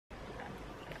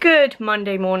Good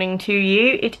Monday morning to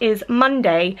you. It is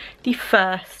Monday, the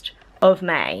 1st of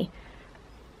May.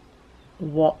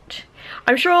 What?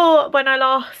 I'm sure when I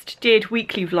last did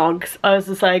weekly vlogs, I was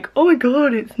just like, oh my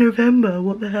god, it's November,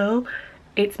 what the hell?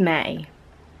 It's May.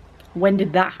 When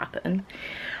did that happen?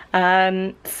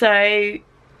 So,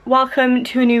 welcome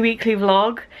to a new weekly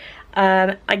vlog.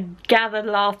 I gathered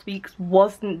last week's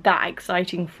wasn't that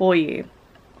exciting for you,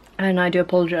 and I do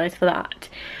apologise for that.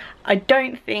 I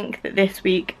don't think that this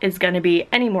week is going to be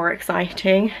any more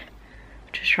exciting.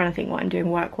 Just trying to think what I'm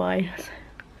doing work-wise.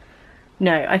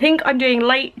 No, I think I'm doing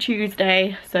late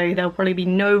Tuesday, so there'll probably be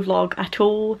no vlog at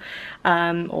all,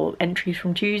 or entries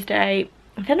from Tuesday.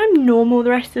 Then I'm normal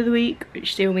the rest of the week,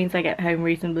 which still means I get home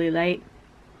reasonably late.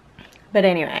 But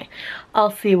anyway, I'll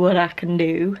see what I can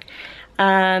do.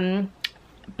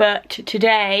 But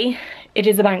today, it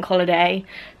is a bank holiday,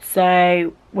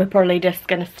 so we're probably just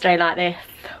going to stay like this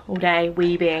all day,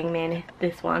 we being me and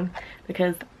this one,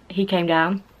 because he came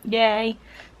down. Yay,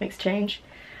 makes a change.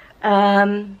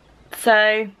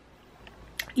 So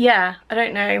yeah, I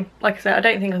don't know, like I said, I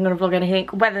don't think I'm going to vlog anything.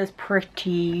 Weather's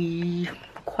pretty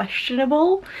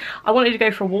questionable. I wanted to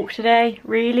go for a walk today,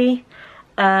 really,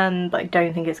 but I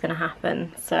don't think it's going to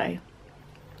happen, so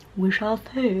we shall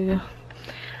see,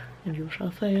 and you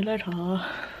shall see later.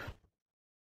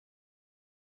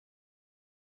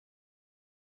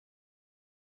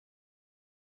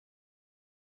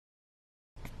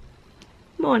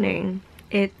 Morning,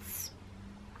 it's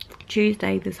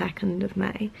Tuesday the 2nd of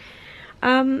May.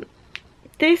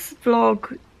 This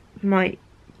vlog might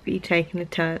be taking a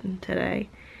turn today.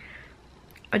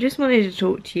 I just wanted to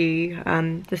talk to you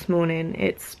this morning.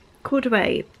 It's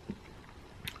 8:15.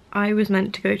 I was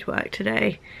meant to go to work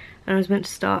today and I was meant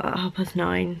to start at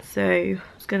 9:30, so I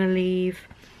was going to leave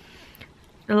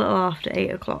a little after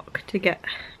 8 o'clock to go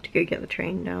get the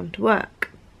train down to work.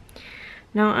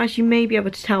 Now, as you may be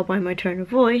able to tell by my tone of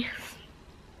voice,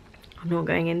 I'm not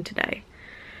going in today.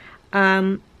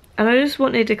 And I just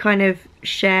wanted to kind of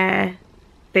share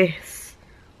this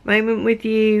moment with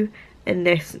you and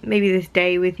maybe this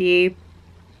day with you.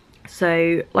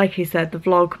 So, like I said, the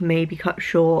vlog may be cut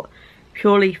short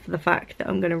purely for the fact that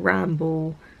I'm going to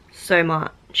ramble so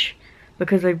much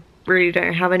because I really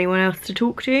don't have anyone else to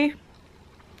talk to.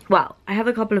 Well, I have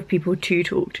a couple of people to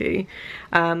talk to,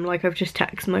 like I've just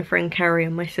texted my friend Kerry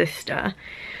and my sister,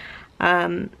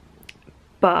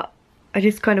 but I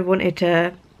just kind of wanted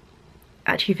to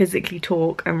actually physically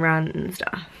talk and rant and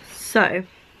stuff. So,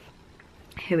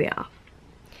 here we are.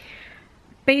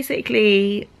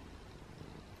 Basically,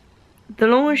 the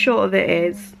long and short of it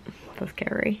is, that's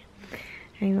Kerry,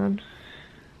 hang on,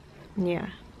 yeah.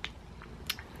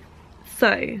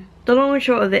 So, the long and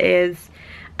short of it is,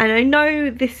 and I know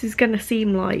this is going to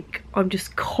seem like I'm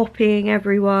just copying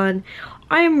everyone.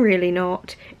 I am really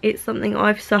not. It's something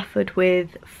I've suffered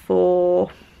with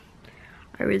for,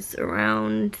 I was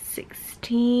around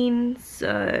 16,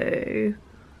 so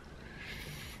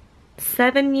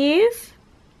 7 years.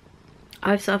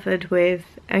 I've suffered with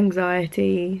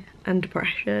anxiety and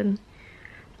depression.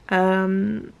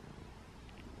 More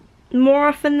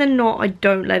often than not, I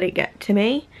don't let it get to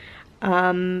me. But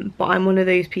I'm one of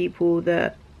those people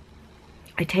that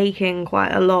I take in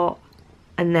quite a lot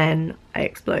and then I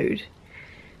explode.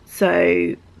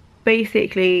 So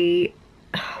basically,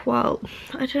 well,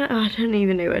 I don't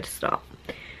even know where to start.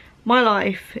 My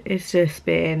life has just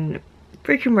been a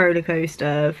freaking roller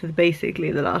coaster for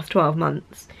basically the last 12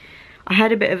 months. I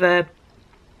had a bit of a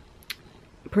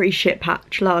pretty shit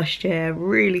patch last year,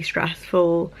 really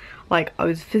stressful. Like, I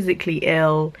was physically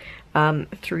ill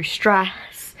through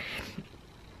stress.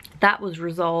 That was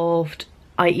resolved.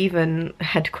 I even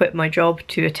had to quit my job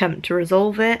to attempt to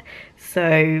resolve it,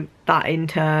 so that in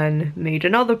turn made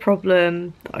another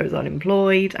problem. I was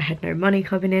unemployed, I had no money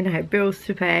coming in, I had bills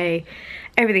to pay,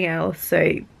 everything else,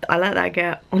 so I let that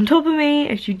get on top of me,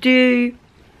 as you do,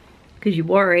 because you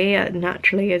worry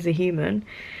naturally as a human.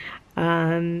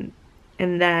 And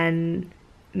then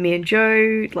me and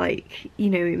Joe, like, you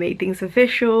know, we made things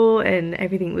official and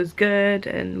everything was good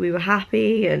and we were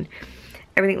happy and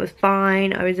everything was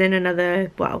fine. I was in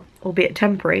another, well, albeit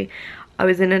temporary, I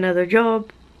was in another job,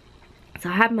 so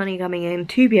I had money coming in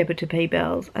to be able to pay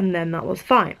bills, and then that was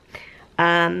fine.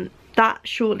 That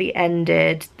shortly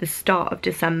ended the start of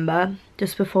December,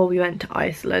 just before we went to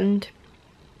Iceland.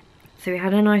 So we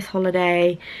had a nice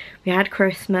holiday, we had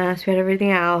Christmas, we had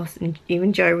everything else, and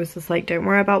even Joe was just like, don't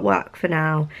worry about work for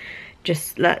now,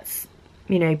 just let's,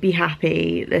 you know, be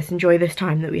happy, let's enjoy this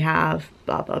time that we have,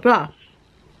 blah blah blah.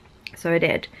 So I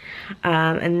did.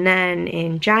 And then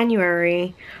in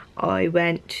January I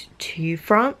went to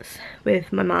France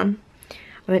with my mum.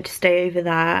 I went to stay over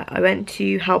there. I went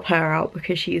to help her out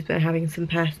because she's been having some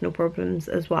personal problems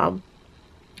as well.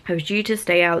 I was due to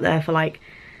stay out there for like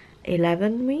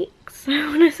 11 weeks, I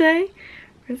want to say.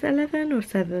 Was it 11 or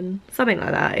 7? Something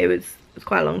like that. It was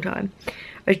quite a long time.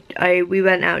 We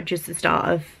went out just the start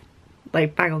of,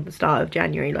 like bang on the start of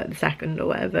January, like the 2nd or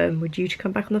whatever, and we're due to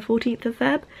come back on the 14th of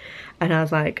Feb. And I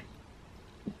was like,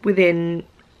 within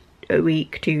a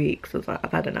week, 2 weeks, I was like,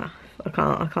 I've had enough. I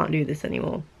can't do this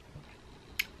anymore.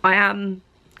 I am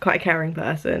quite a caring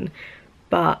person,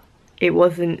 but it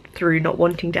wasn't through not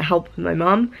wanting to help my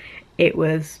mum. It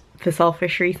was for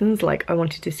selfish reasons. Like, I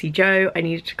wanted to see Joe, I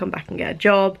needed to come back and get a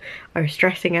job, I was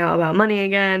stressing out about money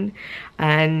again,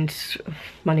 and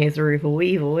money is the root of all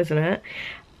evil, isn't it?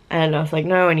 And I was like,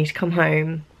 no, I need to come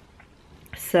home.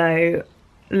 So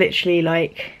literally,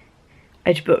 like,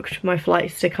 I'd booked my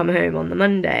flights to come home on the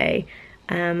Monday,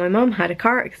 and my mum had a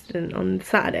car accident on the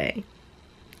Saturday.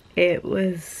 It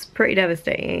was pretty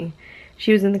devastating.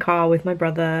 She was in the car with my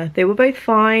brother. They were both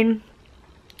fine.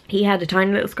 He had a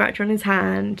tiny little scratch on his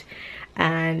hand,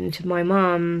 and my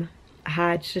mum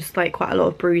had just like quite a lot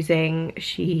of bruising.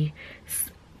 She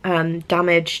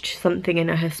damaged something in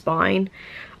her spine,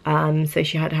 so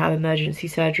she had to have emergency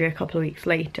surgery a couple of weeks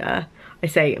later. I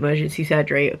say emergency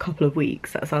surgery a couple of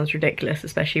weeks, that sounds ridiculous,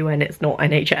 especially when it's not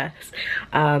NHS.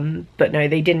 But no,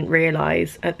 they didn't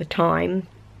realise at the time.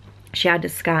 She had a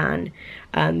scan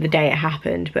the day it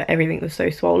happened, but everything was so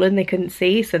swollen they couldn't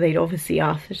see, so they'd obviously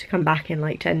asked her to come back in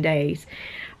like 10 days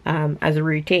as a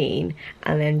routine,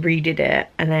 and then redid it,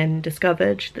 and then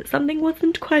discovered that something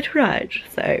wasn't quite right,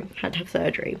 so had to have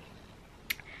surgery.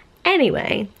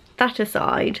 Anyway, that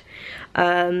aside,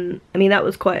 I mean, that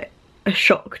was quite a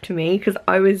shock to me, because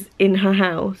I was in her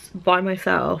house by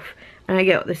myself and I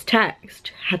get this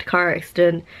text, had a car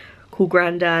accident, call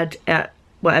granddad at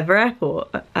whatever airport,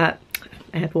 at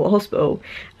airport hospital.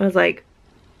 And I was like,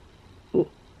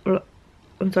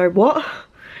 I'm sorry, what?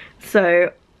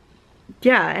 So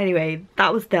yeah, anyway,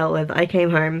 that was dealt with. I came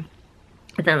home,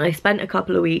 and then I spent a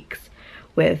couple of weeks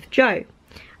with Joe.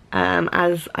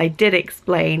 As I did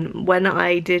explain when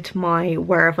I did my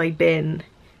Where Have I Been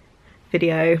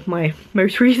video, my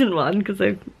most recent one, because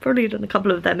I've probably done a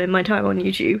couple of them in my time on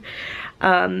YouTube,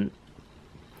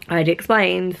 I'd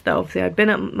explained that obviously I'd been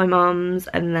at my mum's,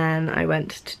 and then I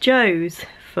went to Joe's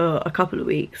for a couple of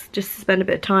weeks just to spend a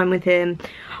bit of time with him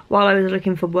while I was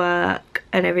looking for work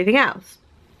and everything else.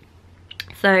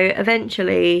 So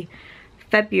eventually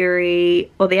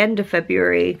February, or the end of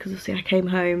February, because obviously I came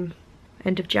home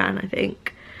end of Jan, I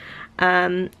think,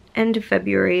 end of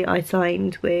February I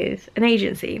signed with an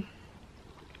agency,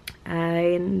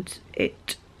 and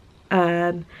it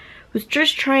was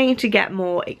just trying to get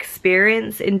more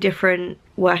experience in different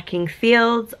working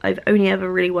fields. I've only ever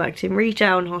really worked in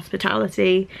retail and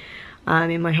hospitality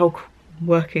in my whole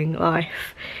working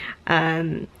life,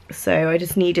 so I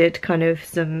just needed kind of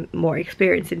some more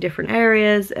experience in different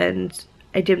areas, and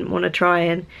I didn't want to try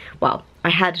and, well, I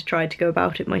had tried to go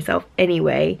about it myself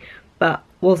anyway, but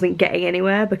wasn't getting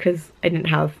anywhere because I didn't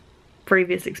have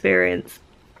previous experience.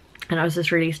 And I was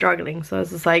just really struggling, so I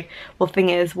was just like, well, thing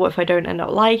is, what if I don't end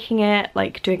up liking it,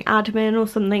 like doing admin or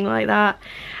something like that?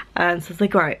 And so I was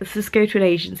like, right, let's just go to an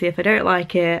agency. If I don't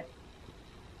like it,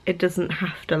 it doesn't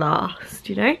have to last,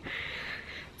 you know?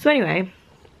 So anyway,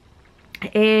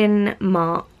 in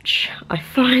March, I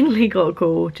finally got a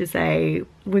call to say,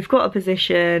 we've got a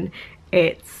position,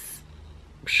 it's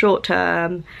short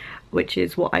term, which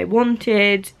is what I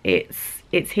wanted, it's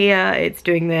here, it's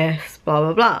doing this, blah,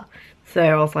 blah, blah. So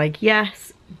I was like,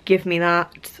 yes, give me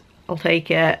that, I'll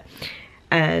take it.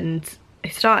 And I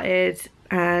started,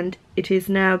 and it has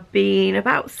now been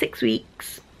about 6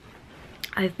 weeks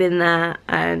I've been there,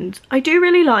 and I do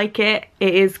really like it.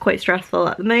 It is quite stressful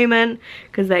at the moment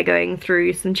because they're going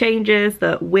through some changes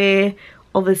that we're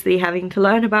obviously having to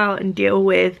learn about and deal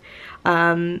with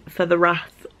for the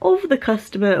wrath of the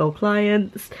customer or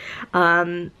clients.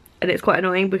 And it's quite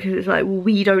annoying because it's like,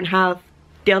 we don't have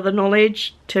the other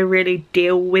knowledge to really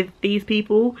deal with these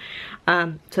people,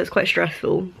 so it's quite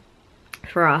stressful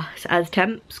for us as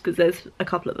temps, because there's a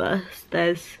couple of us.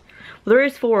 Well, there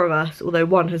is 4 of us, although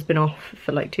one has been off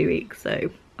for like 2 weeks, so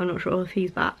I'm not sure if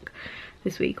he's back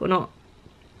this week or not.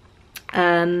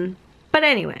 But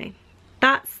anyway,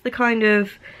 that's the kind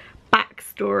of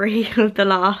backstory of the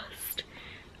last,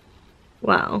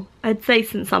 well, I'd say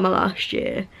since summer last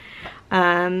year.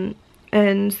 And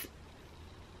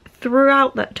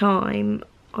throughout that time,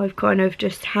 I've kind of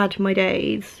just had my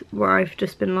days where I've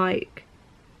just been like,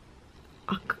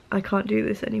 I can't do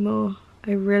this anymore.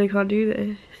 I really can't do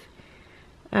this.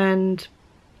 And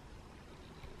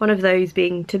one of those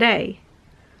being today.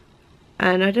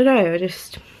 And I don't know, I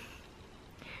just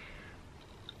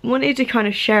wanted to kind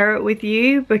of share it with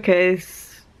you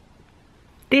because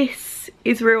this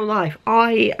is real life.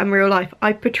 I am real life.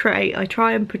 I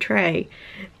try and portray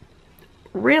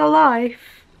real life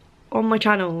on my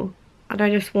channel, and I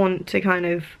just want to kind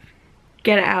of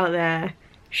get it out there,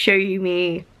 show you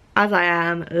me as I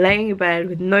am, laying in bed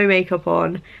with no makeup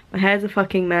on. My hair's a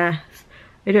fucking mess.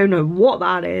 I don't know what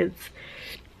that is.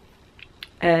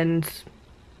 And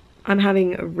I'm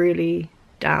having a really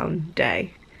down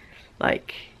day.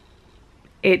 Like,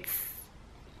 it's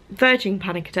verging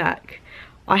panic attack.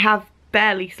 I have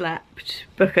barely slept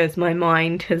because my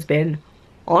mind has been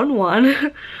on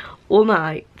one all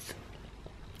night,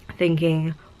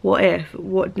 thinking, what if,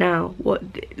 what now,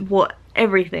 what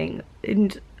everything.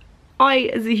 And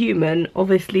I, as a human,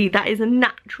 obviously that is a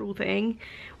natural thing.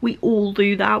 We all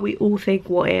do that. We all think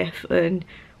what if and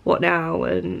what now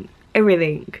and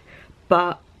everything.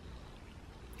 But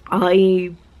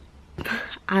I,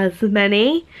 as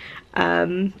many,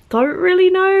 don't really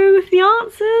know the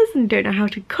answers and don't know how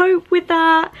to cope with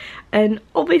that. And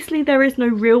obviously there is no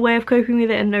real way of coping with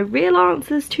it and no real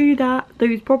answers to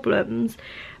those problems.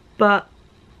 But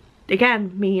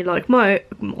again, me, like quite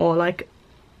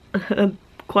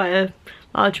a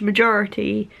large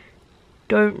majority,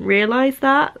 don't realise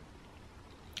that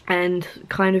and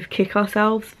kind of kick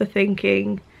ourselves for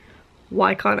thinking,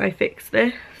 why can't I fix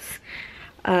this?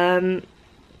 But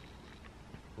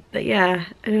yeah,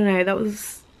 I don't know, that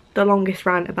was the longest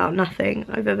rant about nothing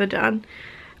I've ever done.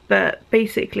 But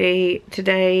basically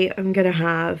today I'm gonna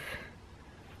have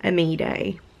a me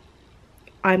day.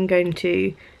 I'm going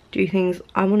to do things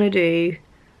I want to do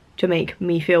to make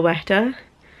me feel better.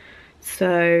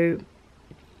 So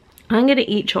I'm gonna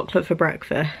eat chocolate for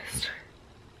breakfast.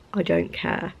 I don't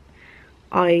care.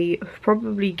 I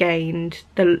probably gained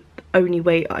the only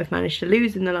weight I've managed to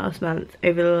lose in the last month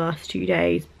over the last 2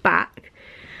 days back.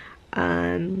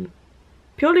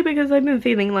 Purely because I've been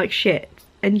feeling like shit.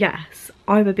 And yes,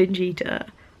 I'm a binge eater.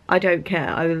 I don't care.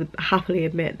 I will happily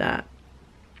admit that.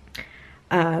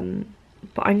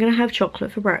 But I'm gonna have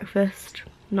chocolate for breakfast.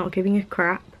 Not giving a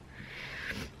crap.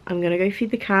 I'm gonna go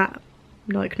feed the cat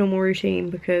like normal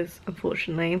routine because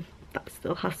unfortunately that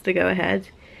still has to go ahead.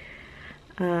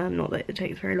 Not that it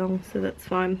takes very long, so that's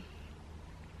fine.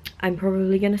 I'm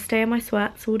probably gonna stay in my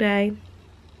sweats all day.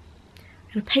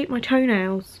 I'm gonna paint my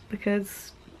toenails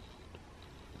because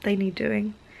they need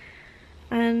doing.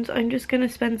 And I'm just gonna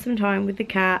spend some time with the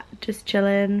cat, just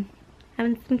chilling,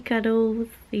 having some cuddles.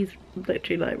 He's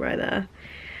literally like right there.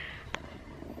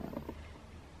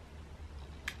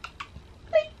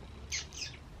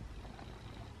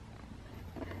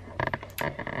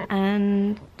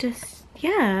 And just,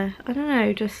 yeah, I don't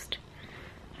know, just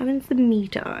having some me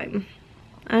time.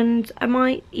 And I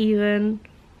might even,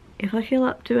 if I feel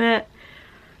up to it,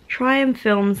 try and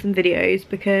film some videos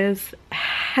because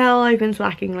hell, I've been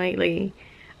slacking lately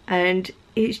and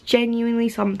it's genuinely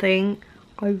something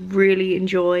I really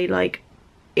enjoy. Like,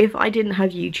 if I didn't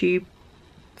have YouTube,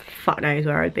 fuck knows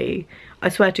where I'd be. I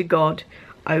swear to God,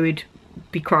 I would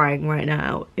be crying right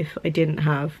now if I didn't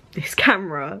have this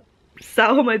camera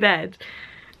sat on my bed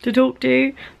to talk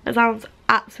to. That sounds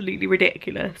absolutely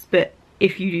ridiculous, but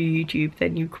if you do YouTube,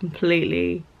 then you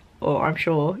completely, or I'm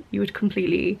sure you would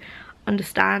completely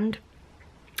understand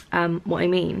what I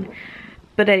mean.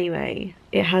 But anyway,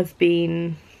 it has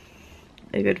been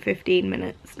a good 15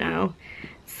 minutes now,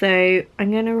 so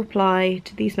I'm going to reply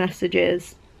to these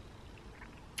messages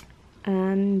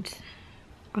and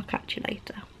I'll catch you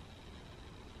later.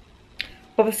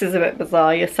 Well, this is a bit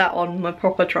bizarre. You're sat on my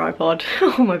proper tripod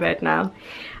on my bed now.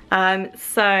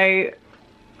 So,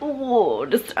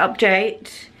 just to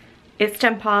update, it's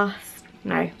 10 past,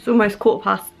 no, it's almost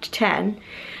 10:15.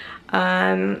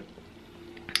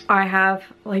 I have,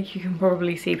 like you can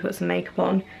probably see, put some makeup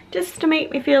on just to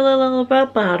make me feel a little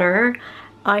bit better.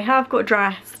 I have got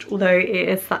dressed, although it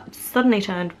is suddenly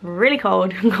turned really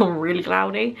cold and gone really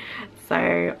cloudy, so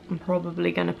I'm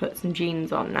probably going to put some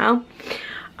jeans on now,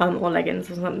 or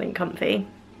leggings or something comfy.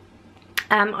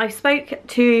 I spoke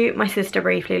to my sister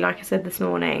briefly, like I said this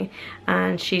morning,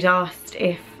 and she's asked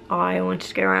if I wanted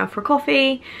to go around for a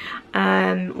coffee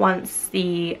once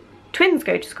the twins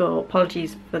go to school.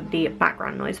 Apologies for the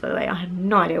background noise, by the way. I had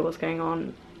no idea what's going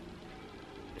on.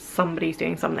 Somebody's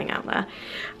doing something out there.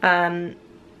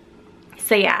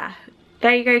 So yeah,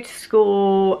 they go to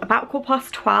school about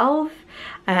 12:15.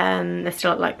 They're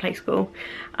still at like play school.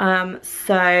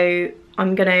 So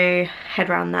I'm gonna head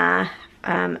around there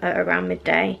at around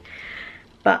midday.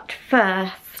 But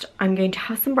first, next I'm going to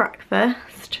have some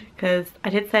breakfast, because I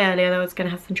did say earlier that I was going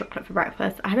to have some chocolate for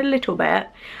breakfast. I had a little bit,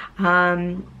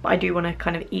 but I do want to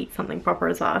kind of eat something proper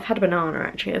as well. I've had a banana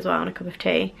actually as well and a cup of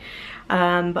tea, but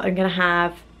I'm going to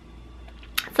have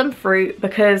some fruit,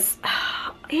 because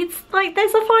it's like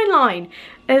there's a fine line.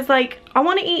 There's like, I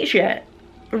want to eat shit,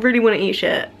 I really want to eat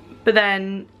shit, but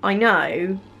then I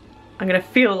know I'm gonna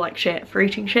feel like shit for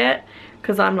eating shit,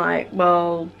 because I'm like,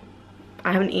 well,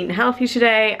 I haven't eaten healthy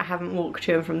today, I haven't walked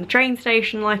to and from the train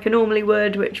station like I normally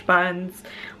would, which burns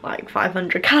like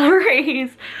 500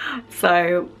 calories,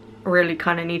 so I really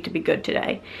kind of need to be good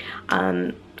today.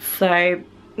 So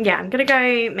yeah, I'm gonna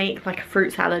go make like a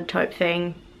fruit salad type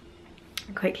thing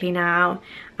quickly now,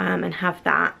 and have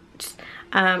that.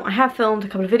 I have filmed a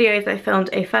couple of videos. I filmed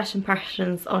a first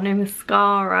impressions on a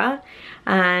mascara,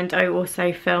 and I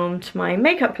also filmed my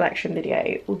makeup collection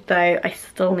video, although I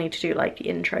still need to do like the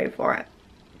intro for it,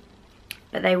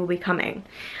 but they will be coming.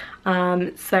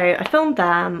 So I filmed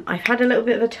them. I've had a little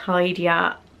bit of a tidy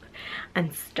up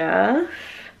and stuff.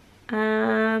 So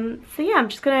yeah, I'm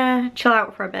just gonna chill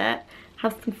out for a bit,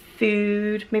 have some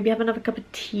food, maybe have another cup of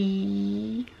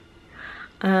tea.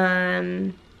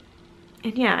 And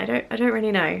yeah, I don't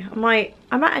really know. I might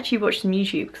actually watch some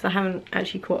YouTube, because I haven't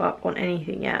actually caught up on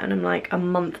anything yet, and I'm like a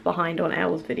month behind on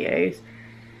Elle's videos.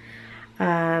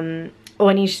 Or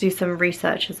I need to do some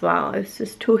research as well. I was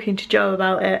just talking to Joe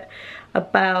about it,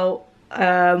 about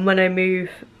when I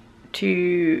move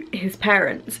to his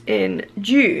parents in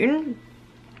June.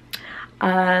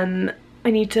 I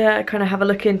need to kind of have a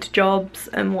look into jobs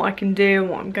and what I can do and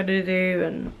what I'm gonna do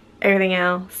and everything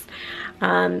else.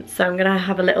 So I'm gonna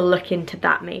have a little look into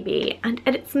that maybe, and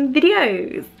edit some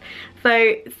videos. So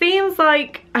it seems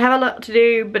like I have a lot to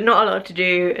do, but not a lot to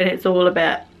do, and it's all a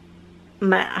bit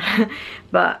meh.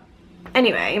 But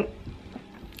anyway,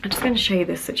 I'm just gonna show you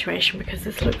this situation, because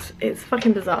this looks, it's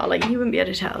fucking bizarre. Like, you wouldn't be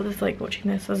able to tell just like watching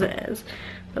this as it is,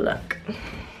 but look,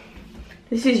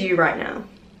 this is you right now.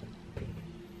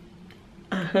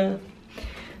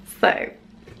 So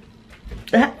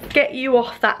let's get you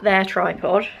off that there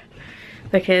tripod,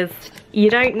 because you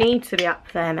don't need to be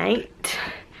up there, mate.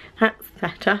 That's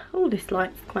better. Oh, this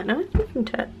light's quite nice,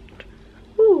 isn't it?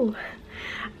 Ooh.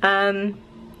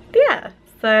 Yeah,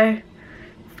 so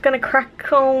just gonna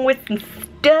crack on with some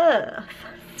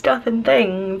stuff and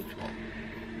things.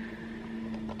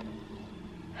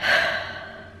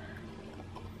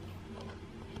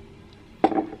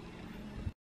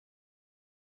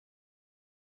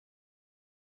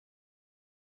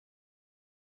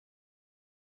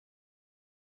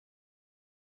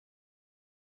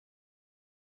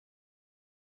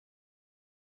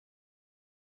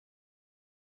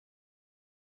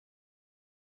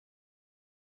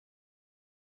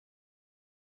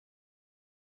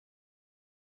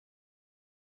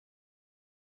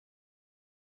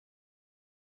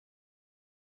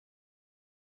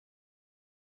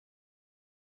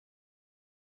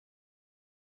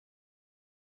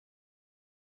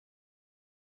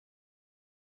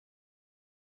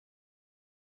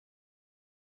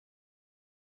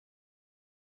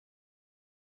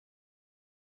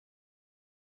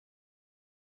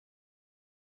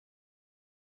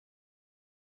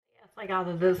 Yes, I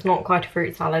gather there's not quite a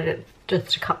fruit salad, it's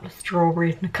just a couple of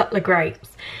strawberries and a couple of grapes.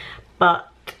 But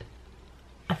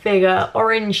I figure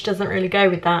orange doesn't really go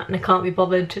with that, and I can't be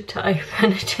bothered to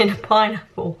open a tin of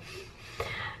pineapple.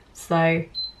 So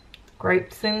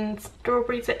grapes and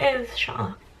strawberries it is. Shut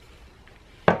up.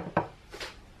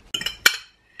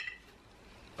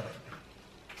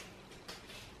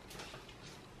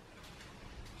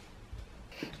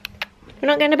 We're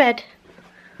not going to bed.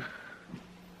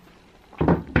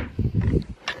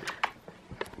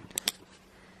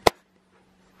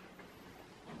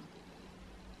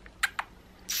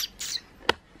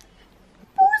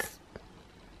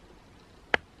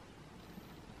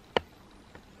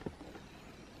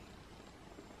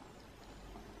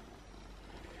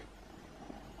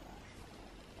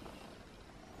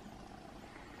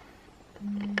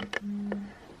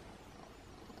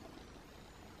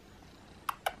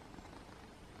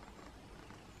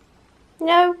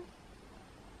 No.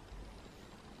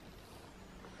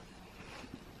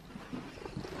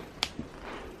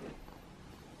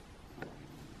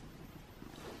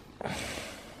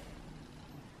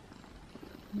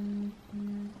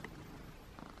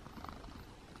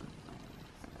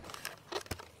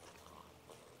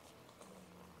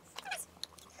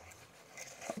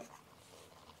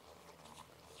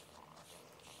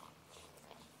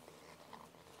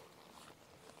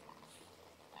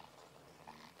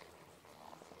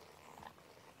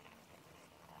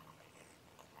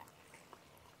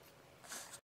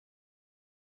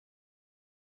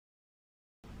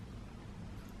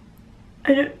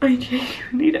 I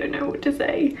genuinely don't know what to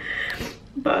say,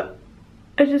 but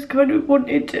I just kind of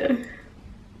wanted to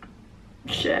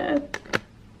share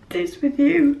this with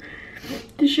you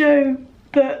to show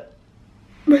that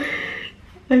I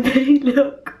may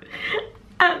look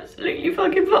absolutely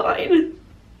fucking fine,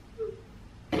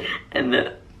 and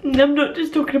that I'm not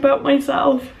just talking about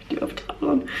myself. I do have a towel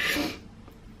on,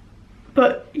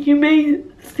 but you may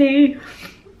see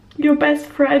your best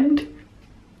friend,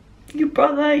 your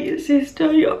brother, your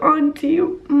sister, your auntie,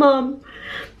 your mum,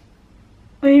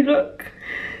 they look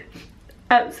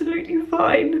absolutely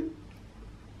fine,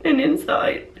 and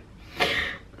inside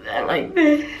they're like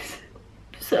this.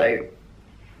 So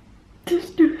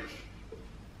just,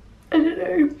 I don't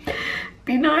know,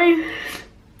 be nice,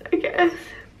 I guess,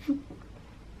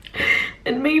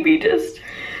 and maybe just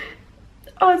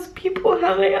ask people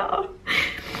how they are.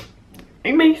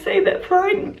 They may say they're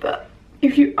fine, but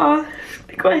if you ask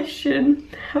the question,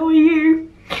 how are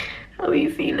you? How are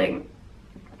you feeling?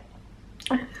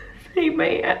 They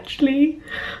may actually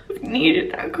have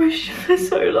needed that question for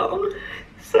so long.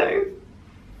 So,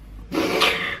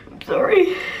 I'm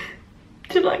sorry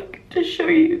to show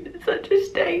you such a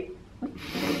state.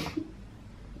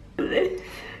 But this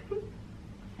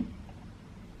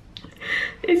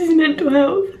is mental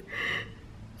health.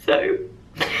 So,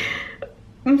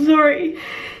 I'm sorry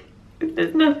if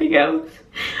there's nothing else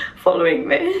following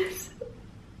this.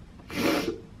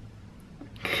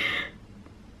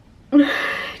 I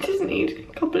just need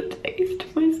a couple of